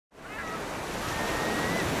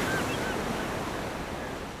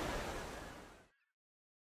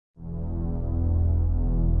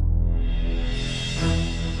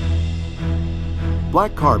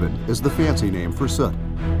Black carbon is the fancy name for soot,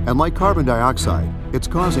 and like carbon dioxide, it's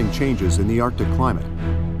causing changes in the Arctic climate.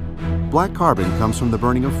 Black carbon comes from the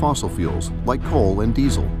burning of fossil fuels like coal and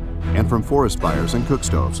diesel, and from forest fires and cook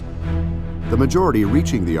stoves. The majority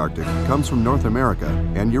reaching the Arctic comes from North America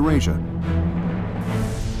and Eurasia.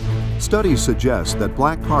 Studies suggest that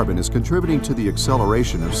black carbon is contributing to the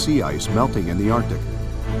acceleration of sea ice melting in the Arctic.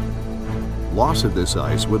 Loss of this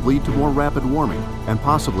ice would lead to more rapid warming and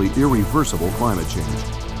possibly irreversible climate change.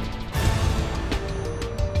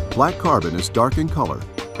 Black carbon is dark in color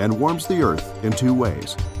and warms the Earth in two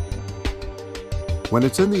ways. When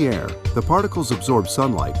it's in the air, the particles absorb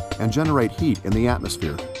sunlight and generate heat in the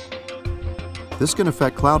atmosphere. This can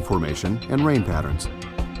affect cloud formation and rain patterns.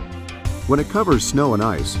 When it covers snow and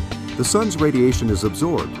ice, the sun's radiation is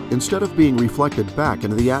absorbed instead of being reflected back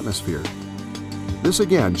into the atmosphere. This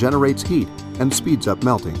again generates heat and speeds up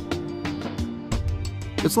melting.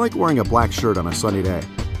 It's like wearing a black shirt on a sunny day.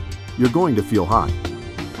 You're going to feel hot.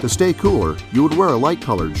 To stay cooler, you would wear a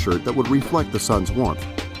light-colored shirt that would reflect the sun's warmth.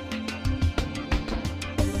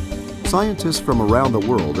 Scientists from around the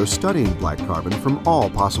world are studying black carbon from all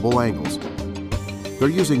possible angles. They're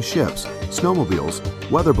using ships, snowmobiles,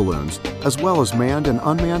 weather balloons, as well as manned and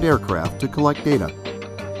unmanned aircraft to collect data.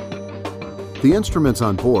 The instruments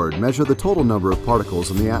on board measure the total number of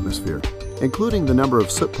particles in the atmosphere, including the number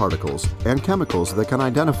of soot particles and chemicals that can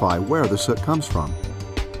identify where the soot comes from.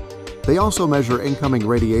 They also measure incoming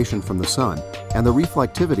radiation from the sun and the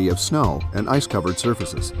reflectivity of snow and ice-covered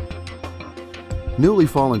surfaces. Newly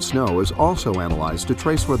fallen snow is also analyzed to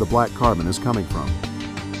trace where the black carbon is coming from.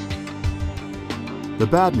 The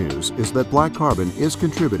bad news is that black carbon is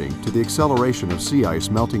contributing to the acceleration of sea ice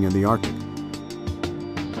melting in the Arctic.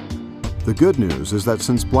 The good news is that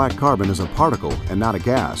since black carbon is a particle and not a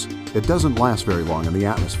gas, it doesn't last very long in the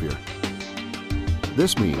atmosphere.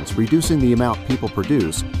 This means reducing the amount people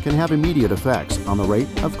produce can have immediate effects on the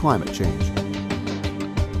rate of climate change.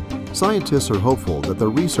 Scientists are hopeful that the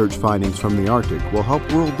research findings from the Arctic will help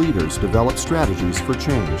world leaders develop strategies for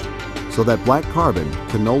change so that black carbon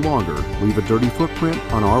can no longer leave a dirty footprint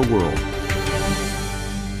on our world.